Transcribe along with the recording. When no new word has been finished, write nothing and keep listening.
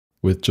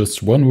With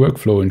just one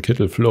workflow in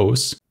Kittl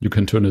Flows, you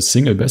can turn a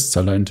single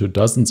bestseller into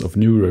dozens of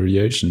new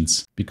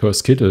variations,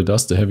 because Kittl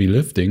does the heavy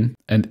lifting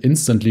and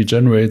instantly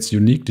generates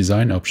unique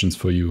design options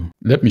for you.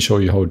 Let me show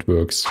you how it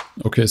works.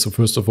 Okay, so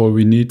first of all,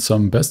 we need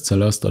some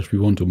bestsellers that we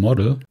want to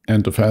model,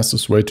 and the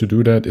fastest way to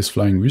do that is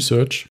Flying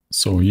Research.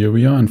 So here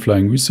we are in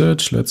Flying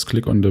Research. Let's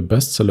click on the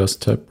Bestsellers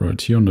tab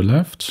right here on the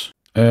left.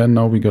 And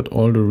now we got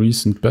all the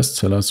recent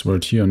bestsellers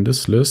right here on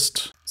this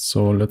list.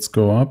 So let's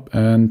go up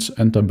and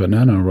enter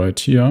banana right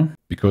here,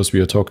 because we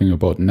are talking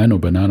about Nano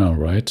Banana,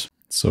 right?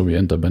 So we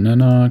enter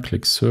banana,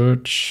 click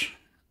search,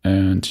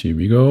 and here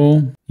we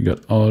go. You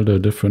got all the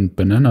different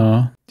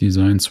banana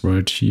designs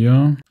right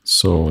here.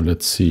 So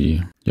let's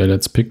see. Yeah,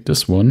 let's pick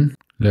this one.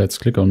 Let's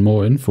click on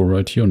more info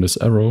right here on this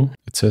arrow.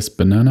 It says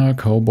banana,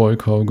 cowboy,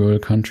 cowgirl,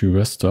 country,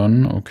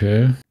 western.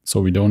 Okay,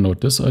 so we download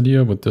this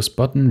idea with this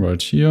button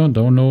right here,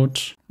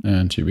 download.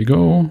 And here we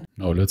go.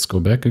 Now let's go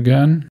back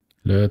again.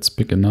 Let's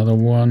pick another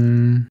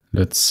one.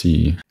 Let's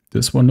see.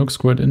 This one looks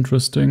quite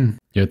interesting.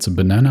 Yeah, it's a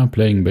banana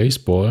playing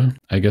baseball.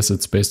 I guess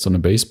it's based on a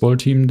baseball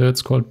team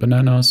that's called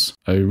Bananas.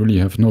 I really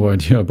have no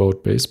idea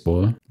about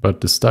baseball,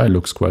 but the style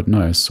looks quite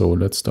nice. So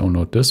let's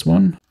download this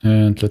one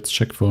and let's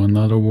check for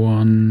another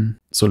one.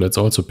 So let's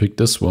also pick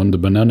this one, the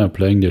banana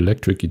playing the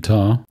electric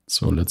guitar.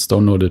 So let's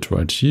download it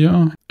right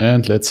here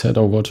and let's head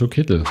over to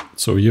Kittl.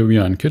 So here we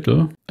are in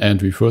Kittl and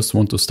we first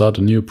want to start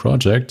a new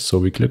project. So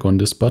we click on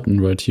this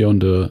button right here on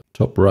the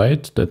top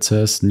right that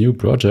says new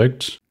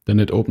project. Then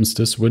it opens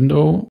this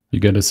window. You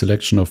get a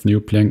selection of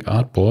new blank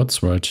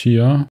artboards right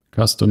here.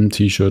 Custom,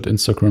 t-shirt,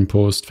 Instagram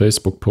post,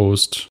 Facebook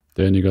post.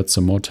 Then you got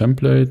some more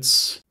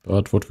templates.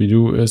 But what we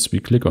do is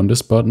we click on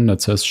this button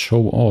that says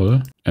show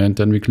all. And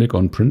then we click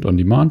on print on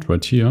demand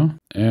right here.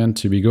 And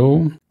here we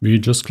go. We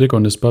just click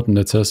on this button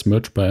that says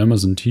merch by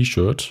Amazon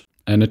t-shirt.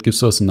 And it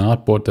gives us an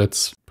artboard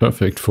that's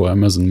perfect for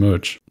Amazon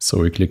merch. So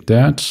we click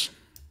that.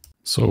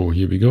 So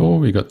here we go,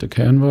 we got the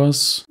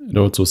canvas. It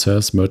also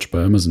says merch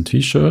by Amazon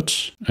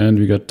t-shirt, and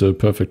we got the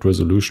perfect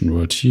resolution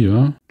right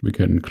here. We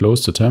can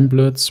close the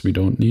templates, we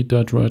don't need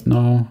that right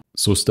now.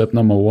 So step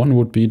number one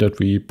would be that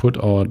we put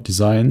our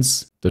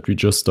designs that we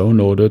just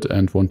downloaded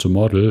and want to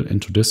model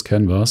into this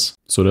canvas.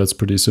 So that's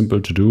pretty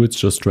simple to do, it's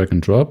just drag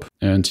and drop.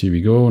 And here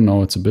we go,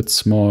 now it's a bit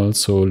small,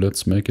 so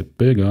let's make it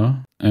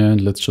bigger.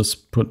 And let's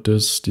just put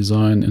this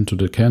design into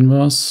the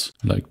canvas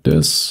like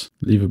this.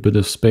 Leave a bit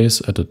of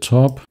space at the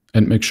top.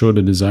 And make sure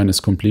the design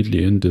is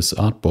completely in this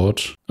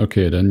artboard.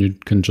 Okay, then you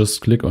can just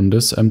click on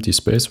this empty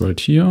space right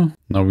here.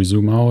 Now we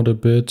zoom out a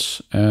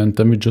bit and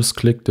then we just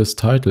click this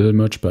title,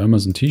 merch by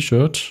Amazon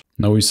t-shirt.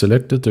 Now we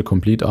selected the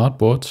complete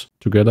artboard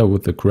together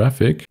with the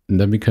graphic. And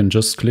then we can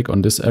just click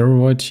on this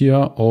arrow right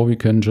here, or we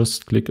can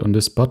just click on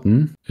this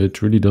button.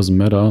 It really doesn't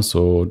matter,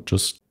 so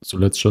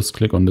let's just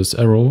click on this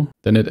arrow.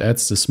 Then it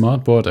adds the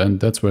smartboard and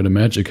that's where the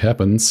magic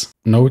happens.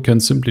 Now we can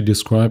simply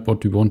describe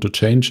what we want to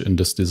change in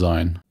this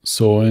design.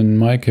 So in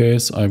my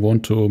case, I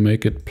want to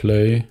make it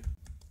play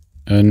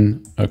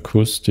an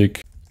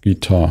acoustic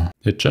guitar.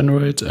 Hit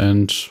generate,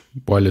 and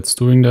while it's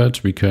doing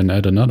that, we can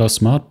add another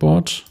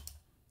smartboard.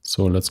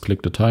 So let's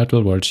click the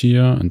title right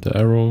here and the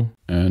arrow,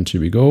 and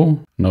here we go.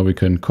 Now we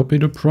can copy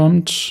the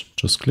prompt,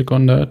 just click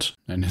on that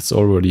and it's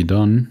already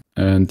done.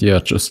 And yeah,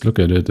 just look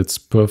at it, it's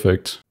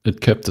perfect. It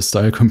kept the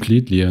style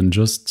completely and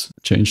just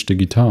changed the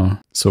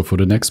guitar. So for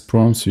the next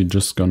prompts, we're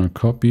just gonna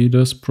copy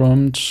this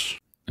prompt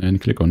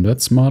and click on that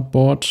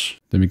smartboard.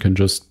 Then we can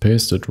just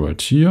paste it right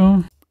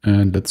here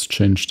and let's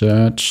change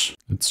that.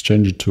 Let's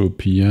change it to a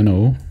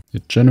piano.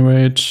 Hit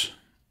generate,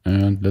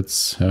 and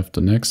let's have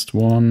the next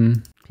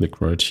one. Click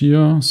right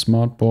here,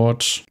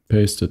 smartboard,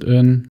 paste it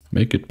in,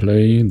 make it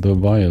play the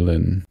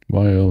violin.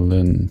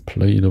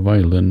 Play the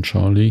violin,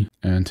 Charlie.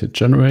 And hit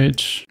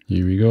generate.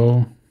 Here we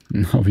go.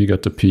 Now we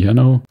got the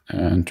piano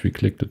and we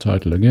click the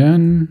title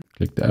again,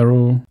 click the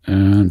arrow,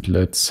 and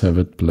let's have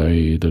it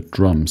play the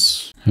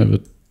drums. Have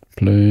it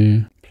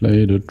play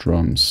the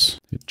drums.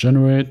 Hit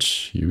generate.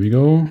 Here we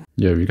go.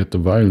 Yeah, we got the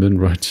violin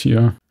right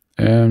here.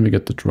 And we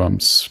get the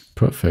drums.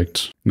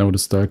 Perfect. Now the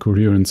style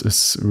coherence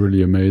is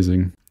really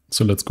amazing.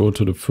 So let's go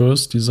to the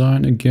first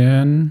design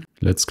again.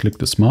 Let's click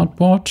the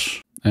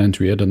smartboard and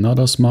we add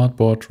another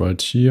smartboard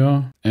right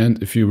here.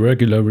 And if you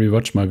regularly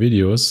watch my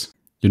videos,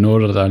 you know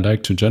that I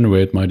like to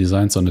generate my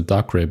designs on a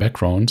dark gray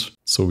background.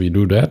 So we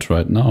do that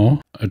right now.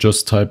 I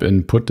just type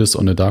in put this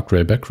on a dark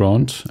gray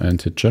background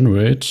and hit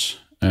generate.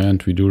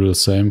 And we do the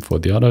same for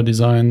the other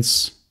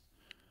designs.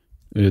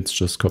 It's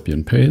just copy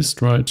and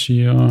paste right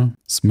here.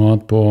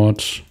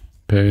 Smartboard,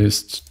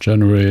 paste,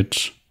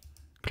 generate.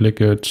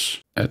 Click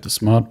it, add the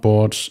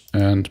smartboard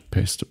and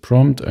paste the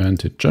prompt and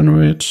hit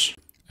generate.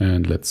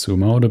 And let's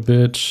zoom out a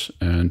bit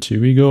and here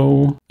we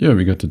go. Yeah,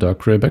 we got the dark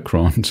gray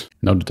background.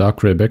 Now the dark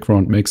gray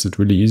background makes it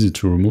really easy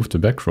to remove the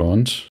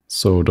background.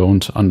 So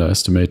don't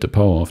underestimate the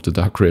power of the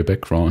dark gray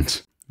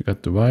background. we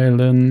got the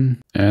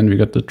violin, and we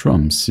got the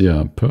drums.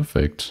 Yeah,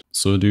 perfect.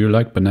 So do you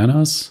like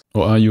bananas,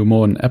 or are you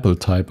more an apple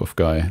type of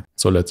guy?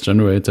 So let's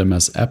generate them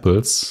as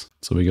apples.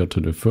 So we go to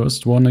the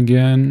first one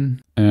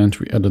again, and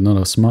we add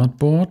another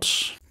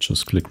smartboard.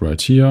 Just click right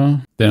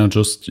here. Then I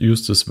just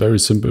use this very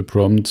simple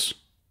prompt,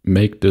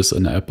 make this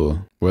an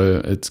apple. Well,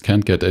 it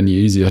can't get any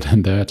easier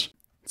than that.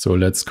 So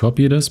let's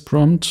copy this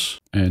prompt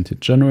and hit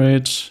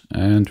generate,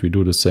 and we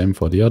do the same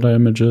for the other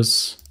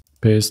images.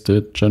 Paste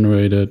it,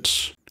 generate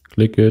it,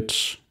 click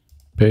it,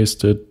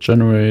 paste it,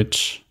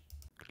 generate,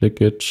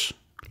 click it,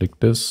 click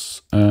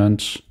this,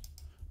 and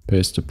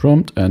paste the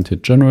prompt and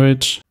hit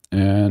generate.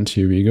 And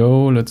here we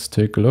go, let's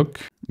take a look.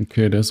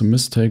 Okay, there's a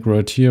mistake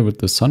right here with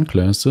the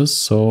sunglasses,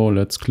 so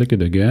let's click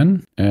it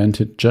again and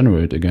hit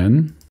generate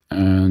again.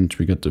 And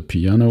we get the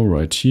piano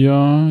right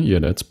here. Yeah,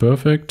 that's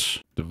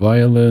perfect. The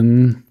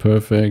violin,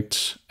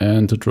 perfect.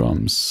 And the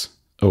drums.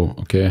 Oh,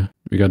 okay.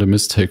 We got a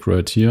mistake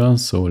right here,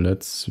 so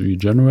let's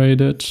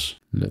regenerate it.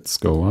 Let's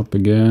go up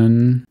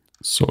again.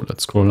 So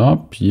let's scroll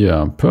up.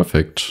 Yeah,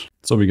 perfect.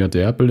 So we got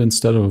the apple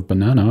instead of a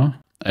banana,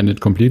 and it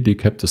completely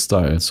kept the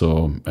style,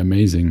 so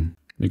amazing.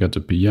 We got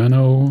the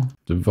piano,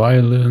 the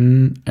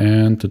violin,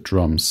 and the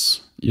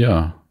drums.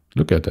 Yeah,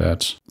 look at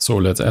that. So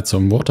let's add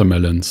some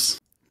watermelons.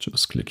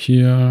 Just click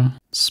here,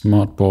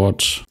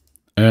 smartboard,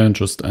 and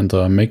just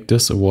enter make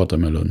this a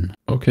watermelon.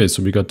 Okay,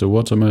 so we got the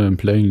watermelon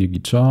playing the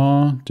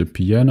guitar, the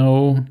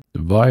piano,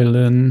 the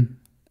violin,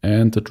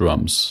 and the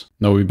drums.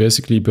 Now we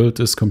basically built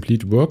this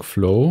complete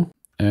workflow,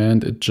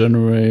 and it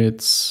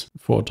generates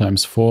 4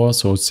 times 4,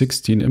 so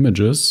 16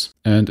 images.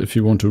 And if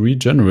you want to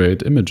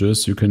regenerate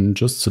images, you can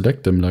just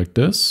select them like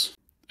this.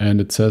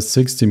 And it says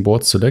 16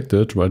 boards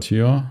selected right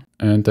here.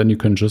 And then you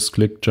can just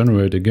click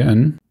generate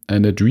again,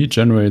 and it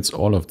regenerates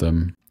all of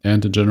them.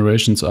 And the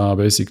generations are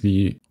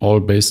basically all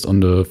based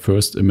on the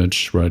first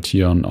image right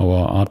here on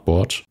our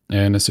artboard.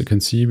 And as you can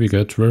see, we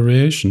get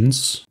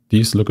variations.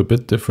 These look a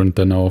bit different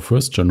than our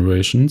first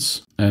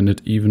generations. And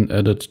it even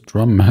added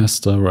drum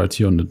master right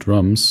here on the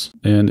drums.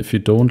 And if you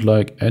don't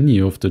like any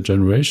of the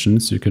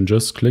generations, you can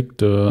just click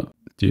the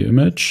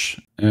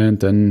image and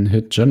then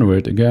hit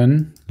generate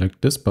again, like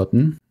this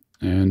button.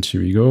 And here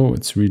we go,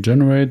 it's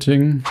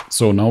regenerating.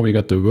 So now we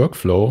got the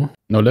workflow.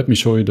 Now let me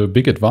show you the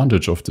big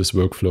advantage of this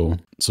workflow.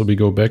 So we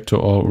go back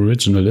to our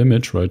original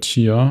image right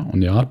here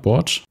on the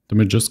artboard. Then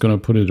we're just gonna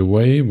put it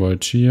away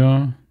right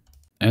here.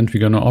 And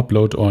we're gonna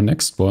upload our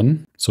next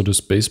one. So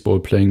this baseball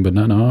playing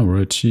banana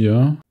right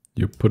here.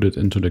 You put it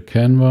into the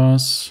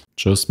canvas.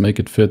 Just make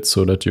it fit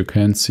so that you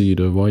can't see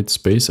the white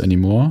space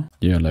anymore.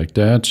 Yeah, like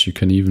that. You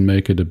can even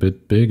make it a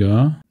bit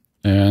bigger.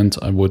 And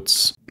I would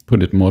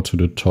put it more to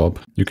the top.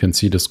 You can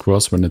see this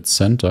cross when it's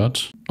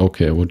centered.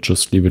 Okay, I would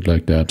just leave it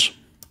like that.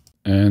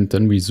 And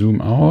then we zoom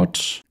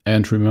out.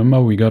 And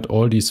remember, we got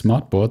all these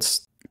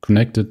smartboards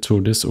connected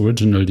to this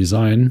original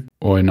design,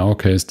 or in our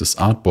case, this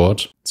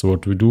artboard. So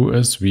what we do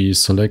is we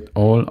select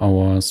all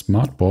our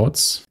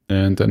smartboards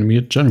and then we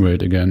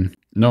generate again.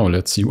 Now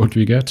let's see what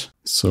we get.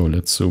 So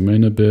let's zoom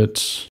in a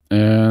bit.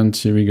 And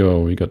here we go.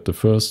 We got the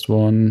first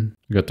one.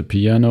 We got the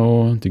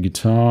piano, the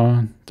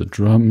guitar, the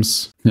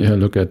drums. Yeah,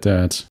 look at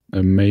that.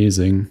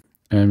 Amazing.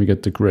 And we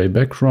get the gray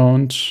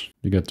background.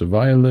 We got the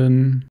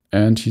violin.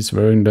 And he's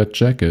wearing that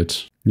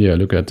jacket. Yeah,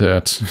 look at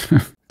that.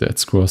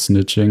 That's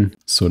cross-stitching.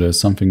 So there's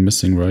something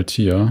missing right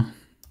here.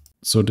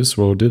 So this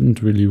row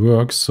didn't really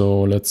work.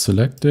 So let's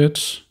select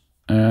it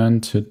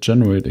and hit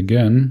generate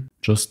again.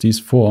 Just these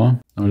 4.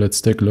 Now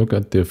let's take a look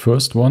at the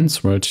first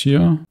ones right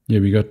here.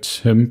 Here we got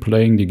him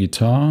playing the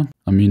guitar.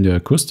 I mean the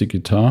acoustic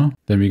guitar.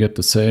 Then we get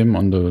the same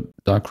on the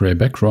dark gray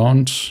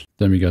background.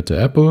 Then we got the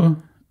apple.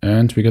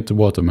 And we get the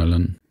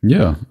watermelon.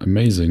 Yeah,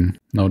 amazing.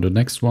 Now the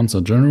next ones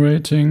are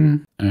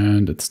generating.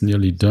 And it's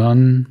nearly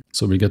done.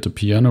 So we get the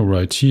piano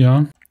right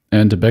here.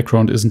 And the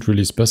background isn't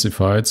really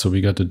specified, so we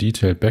got the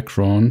detailed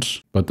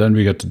background. But then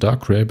we get the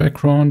dark gray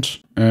background,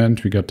 and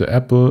we got the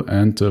apple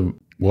and the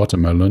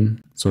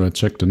watermelon. So let's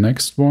check the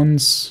next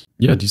ones.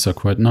 Yeah, these are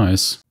quite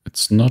nice.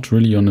 It's not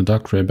really on a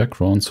dark gray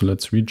background, so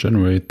let's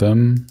regenerate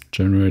them.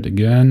 Generate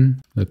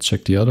again. Let's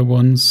check the other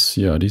ones.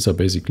 Yeah, these are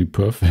basically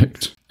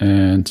perfect.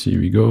 And here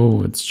we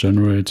go, it's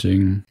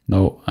generating.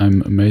 Now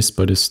I'm amazed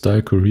by the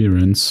style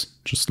coherence.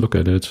 Just look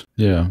at it.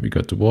 Yeah, we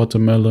got the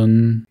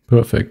watermelon.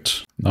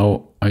 Perfect.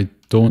 Now I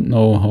don't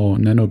know how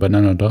Nano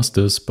Banana does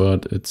this,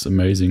 but it's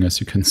amazing as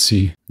you can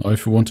see. Now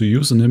if you want to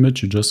use an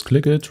image, you just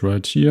click it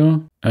right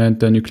here. And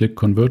then you click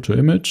convert to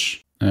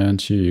image.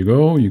 And here you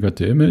go, you got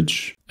the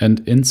image.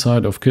 And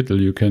inside of Kittl,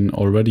 you can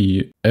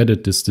already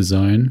edit this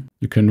design.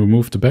 You can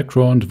remove the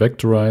background,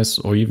 vectorize,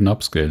 or even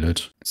upscale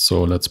it.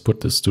 So let's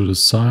put this to the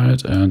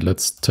side and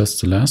let's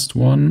test the last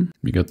one.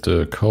 We got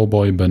the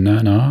cowboy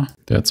banana.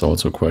 That's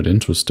also quite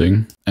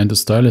interesting. And the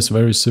style is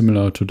very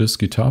similar to this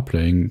guitar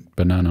playing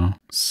banana.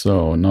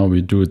 So now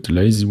we do it the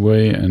lazy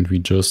way and we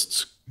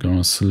just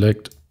gonna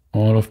select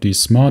all of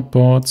these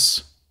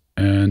smartboards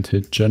and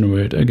hit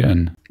generate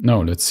again.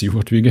 Now let's see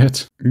what we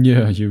get.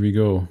 Yeah, here we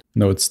go.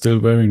 Now it's still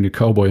wearing the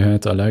cowboy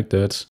hat. I like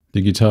that.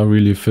 The guitar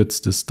really fits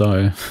the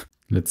style.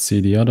 Let's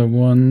see the other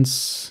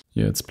ones.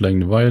 Yeah, it's playing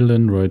the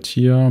violin right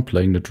here,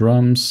 playing the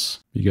drums.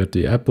 We got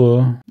the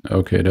apple.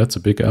 Okay, that's a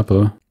big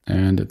apple.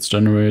 And it's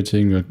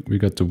generating, we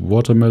got the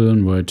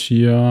watermelon right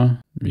here.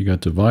 We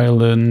got the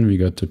violin, we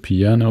got the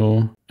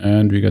piano,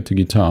 and we got the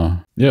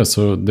guitar. Yeah,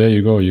 so there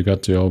you go. You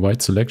got your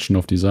wide selection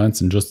of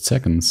designs in just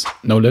seconds.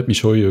 Now let me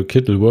show you a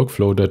Kittl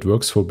workflow that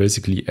works for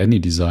basically any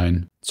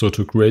design. So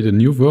to create a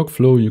new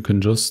workflow, you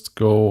can just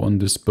go on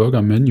this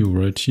burger menu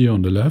right here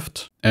on the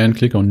left and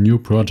click on new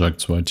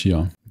projects right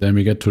here. Then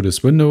we get to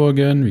this window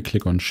again. We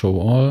click on show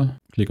all,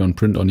 click on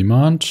print on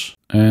demand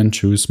and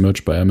choose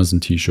merge by Amazon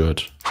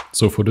t-shirt.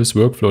 So for this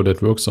workflow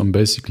that works on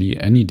basically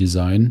any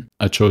design,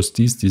 I chose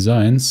these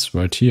designs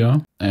right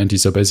here, and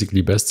these are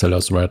basically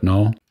bestsellers right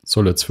now.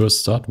 So let's first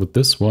start with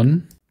this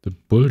one, the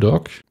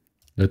bulldog.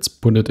 Let's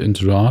put it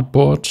into the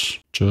artboard,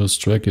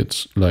 just drag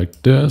it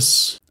like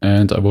this,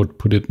 and I would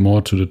put it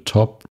more to the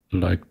top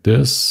like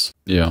this.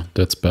 Yeah,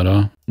 that's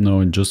better.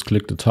 Now just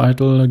click the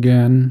title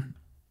again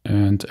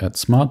and add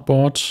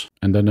smartboard,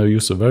 and then I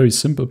use a very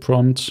simple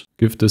prompt,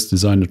 give this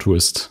design a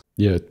twist.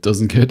 Yeah, it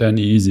doesn't get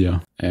any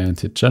easier. And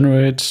hit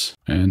generate,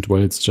 and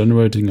while it's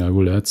generating I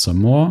will add some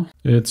more.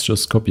 It's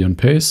just copy and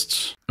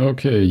paste.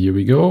 Okay, here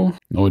we go.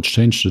 Now it's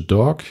changed the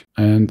dog,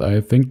 and I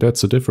think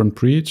that's a different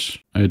breed.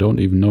 I don't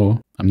even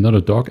know. I'm not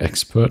a dog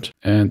expert.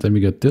 And then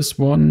we get this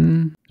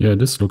one. Yeah,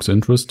 this looks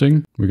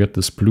interesting. We get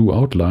this blue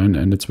outline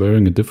and it's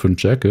wearing a different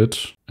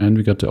jacket, and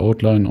we got the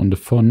outline on the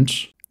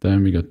font.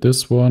 Then we got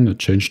this one, it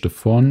changed the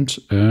font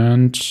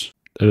and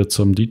added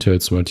some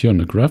details right here on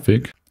the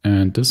graphic.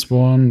 And this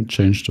one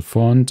changed the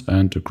font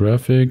and the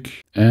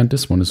graphic. And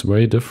this one is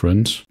way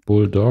different.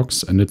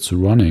 Bulldogs, and it's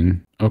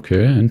running.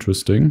 Okay,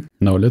 interesting.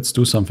 Now let's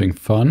do something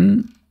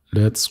fun.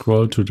 Let's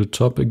scroll to the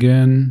top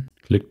again.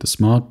 Click the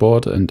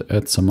smartboard and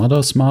add some other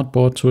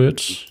smartboard to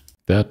it.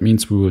 That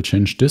means we will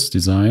change this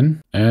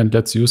design. And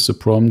let's use the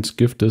prompt,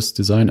 give this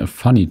design a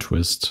funny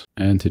twist.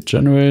 And hit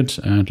generate,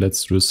 and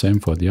let's do the same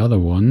for the other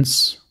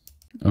ones.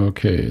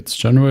 Okay, it's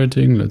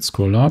generating. Let's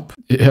scroll up.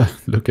 Yeah,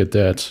 look at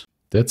that.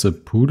 That's a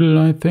poodle,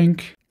 I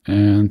think.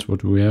 And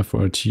what do we have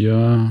right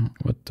here?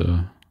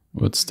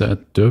 What's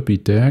that?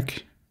 Derpy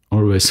Dag?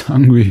 Always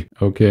hungry.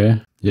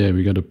 Okay. Yeah,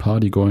 we got a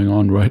party going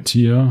on right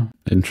here.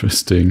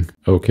 Interesting.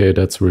 Okay,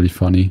 that's really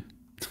funny.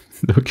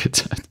 Look at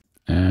that.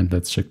 And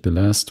let's check the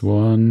last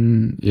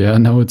one. Yeah,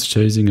 now it's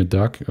chasing a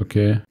duck.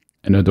 Okay.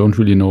 And I don't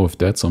really know if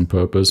that's on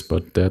purpose,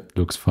 but that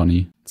looks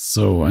funny.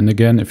 So, and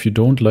again, if you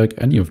don't like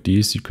any of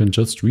these, you can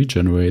just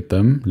regenerate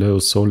them.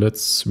 So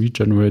let's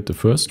regenerate the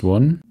first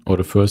one, or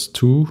the first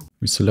two.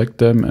 We select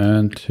them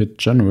and hit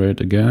generate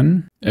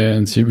again.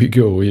 And here we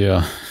go,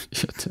 yeah.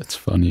 Yeah, that's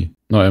funny.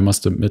 No, I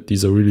must admit,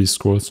 these are really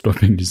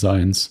scroll-stopping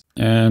designs.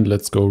 And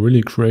let's go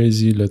really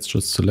crazy. Let's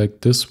just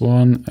select this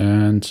one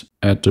and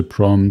add the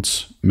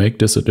prompt, make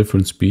this a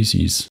different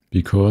species.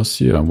 Because,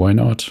 yeah, why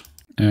not?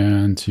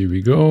 And here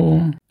we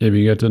go. Here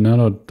we get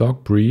another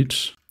dog breed.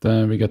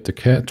 Then we get the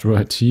cat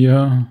right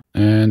here.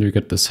 And we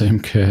get the same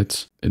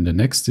cat in the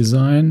next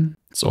design.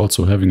 It's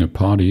also having a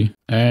party.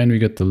 And we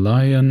get the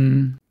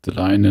lion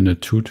in a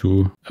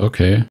tutu.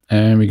 Okay.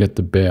 And we get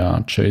the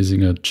bear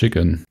chasing a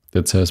chicken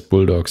that says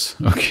bulldogs.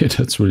 Okay,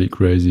 that's really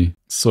crazy.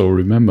 So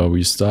remember,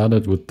 we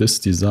started with this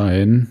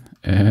design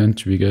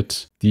and we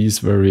get these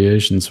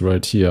variations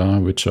right here,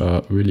 which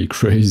are really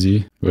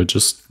crazy. Well,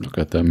 just look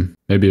at them.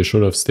 Maybe I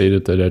should have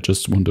stated that I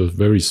just want a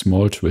very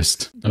small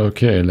twist.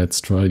 Okay,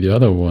 let's try the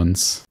other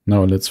ones.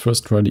 Now let's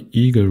first try the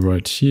eagle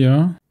right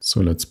here. So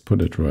let's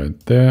put it right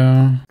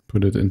there.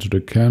 Put it into the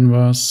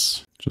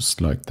canvas,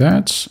 just like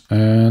that.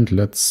 And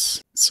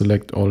let's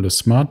select all the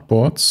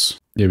smartboards.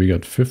 Yeah, we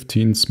got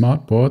 15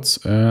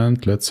 smartboards,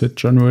 and let's hit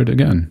generate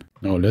again.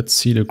 Now let's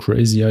see the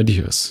crazy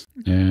ideas.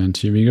 And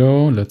here we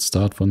go. Let's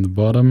start from the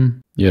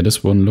bottom. Yeah,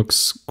 this one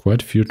looks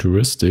quite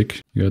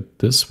futuristic. You got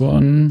this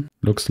one,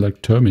 looks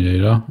like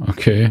Terminator.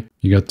 Okay.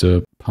 You got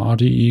the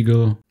party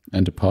eagle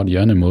and the party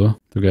animal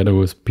together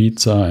with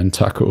pizza and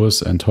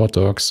tacos and hot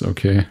dogs.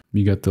 Okay.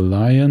 We got the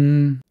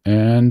lion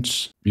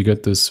and we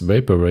got this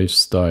vaporwave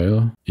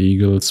style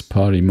eagles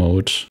party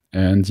mode.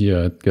 And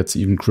yeah, it gets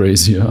even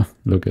crazier.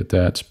 Look at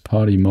that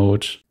party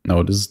mode.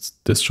 Now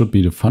this should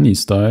be the funny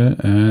style,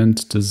 and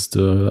this is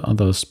the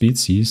other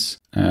species.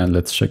 And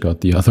let's check out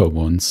the other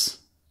ones.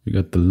 We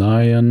got the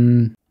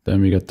lion,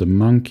 then we got the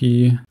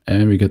monkey,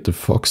 and we get the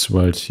fox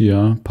right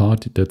here.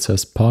 Party, that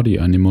says party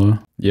animal.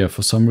 Yeah,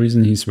 for some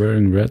reason he's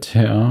wearing red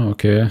hair.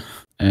 Okay.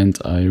 And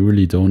I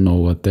really don't know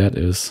what that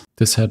is.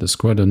 This hat is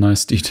quite a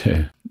nice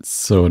detail.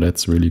 So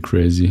that's really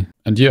crazy.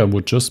 And yeah, I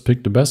would just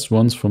pick the best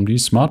ones from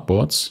these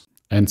smartboards.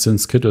 And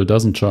since Kittl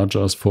doesn't charge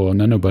us for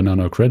Nano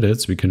Banana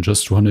credits, we can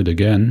just run it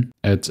again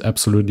at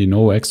absolutely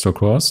no extra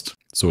cost.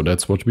 So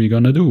that's what we're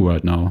gonna do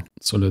right now.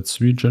 So let's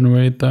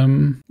regenerate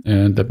them.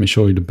 And let me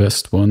show you the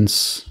best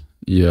ones.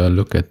 Yeah,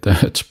 look at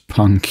that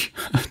punk.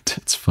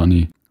 That's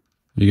funny.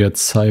 We got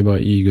Cyber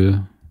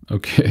Eagle.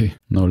 Okay,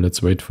 now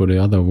let's wait for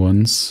the other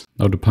ones.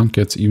 Now the punk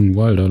gets even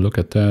wilder, look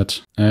at that.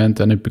 And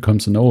then it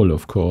becomes an owl,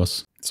 of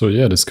course. So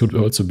yeah, this could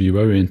also be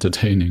very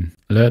entertaining.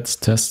 Let's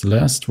test the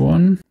last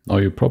one. Now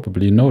you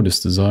probably know this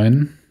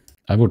design.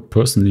 I would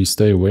personally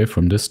stay away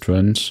from this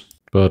trend,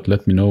 but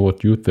let me know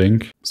what you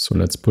think. So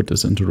let's put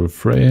this into the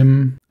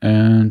frame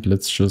and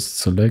let's just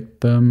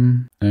select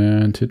them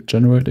and hit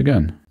generate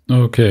again.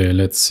 Okay,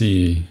 let's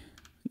see.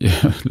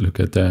 Yeah, look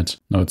at that.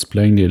 Now it's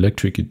playing the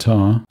electric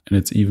guitar and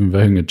it's even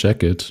wearing a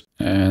jacket.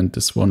 And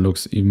this one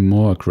looks even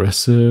more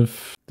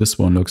aggressive. This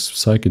one looks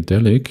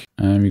psychedelic.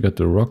 And we got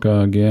the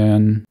rocker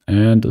again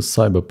and a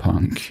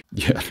cyberpunk.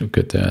 Yeah, look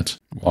at that.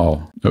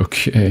 Wow.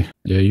 Okay.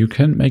 Yeah, you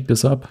can make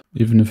this up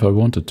even if I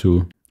wanted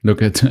to.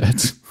 Look at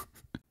that.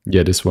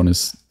 Yeah, this one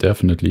is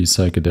definitely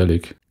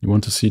psychedelic. You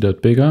want to see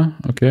that bigger?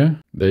 Okay.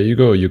 There you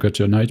go. You got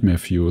your nightmare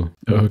fuel.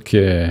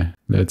 Okay.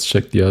 Let's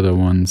check the other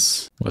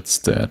ones. What's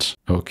that?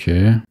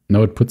 Okay.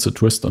 Now it puts a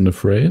twist on the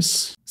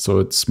phrase. So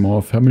it's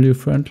more family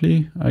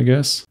friendly, I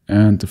guess.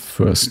 And the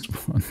first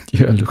one.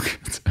 Yeah, look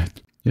at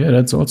that. Yeah,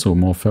 that's also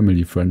more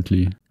family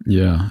friendly.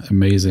 Yeah,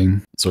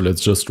 amazing. So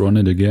let's just run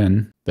it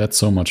again. That's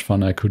so much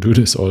fun. I could do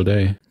this all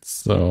day.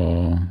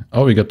 So,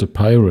 oh, we got the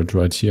pirate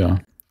right here.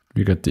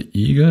 We got the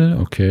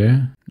eagle. Okay.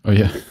 Oh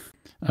yeah,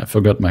 I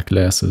forgot my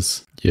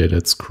glasses. Yeah,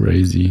 that's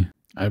crazy.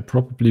 I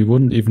probably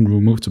wouldn't even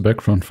remove the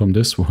background from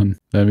this one.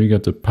 Then we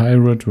got the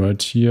pirate right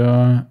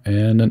here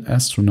and an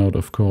astronaut,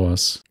 of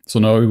course. So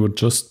now we would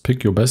just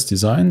pick your best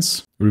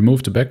designs,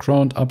 remove the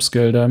background,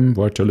 upscale them,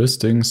 write your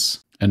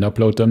listings and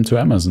upload them to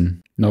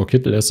Amazon. Now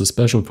Kittl has a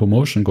special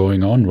promotion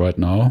going on right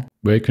now,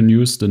 where you can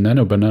use the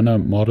Nano Banana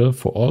model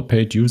for all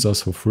paid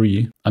users for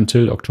free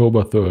until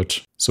October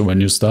 3rd. So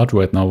when you start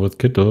right now with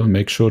Kittl,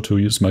 make sure to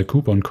use my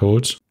coupon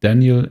code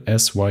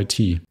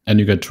DanielSYT and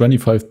you get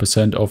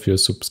 25% off your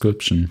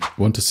subscription.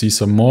 Want to see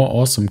some more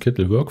awesome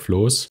Kittl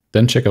workflows?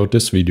 Then check out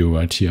this video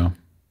right here.